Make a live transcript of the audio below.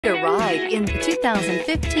A ride in the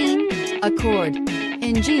 2015 Accord.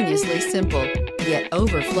 Ingeniously simple, yet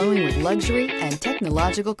overflowing with luxury and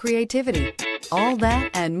technological creativity. All that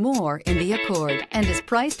and more in the Accord, and is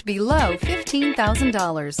priced below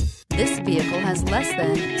 $15,000. This vehicle has less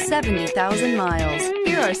than 70,000 miles.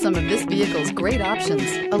 Here are some of this vehicle's great options: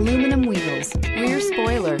 aluminum wheels, rear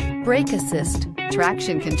spoiler, brake assist,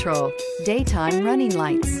 traction control, daytime running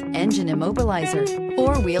lights, engine immobilizer,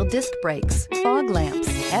 four-wheel disc brakes, fog lamps,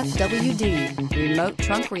 FWD, remote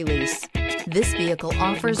trunk release. This vehicle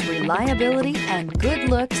offers reliability and good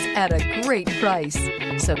looks at a great price.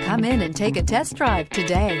 So come in and take a test drive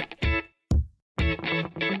today.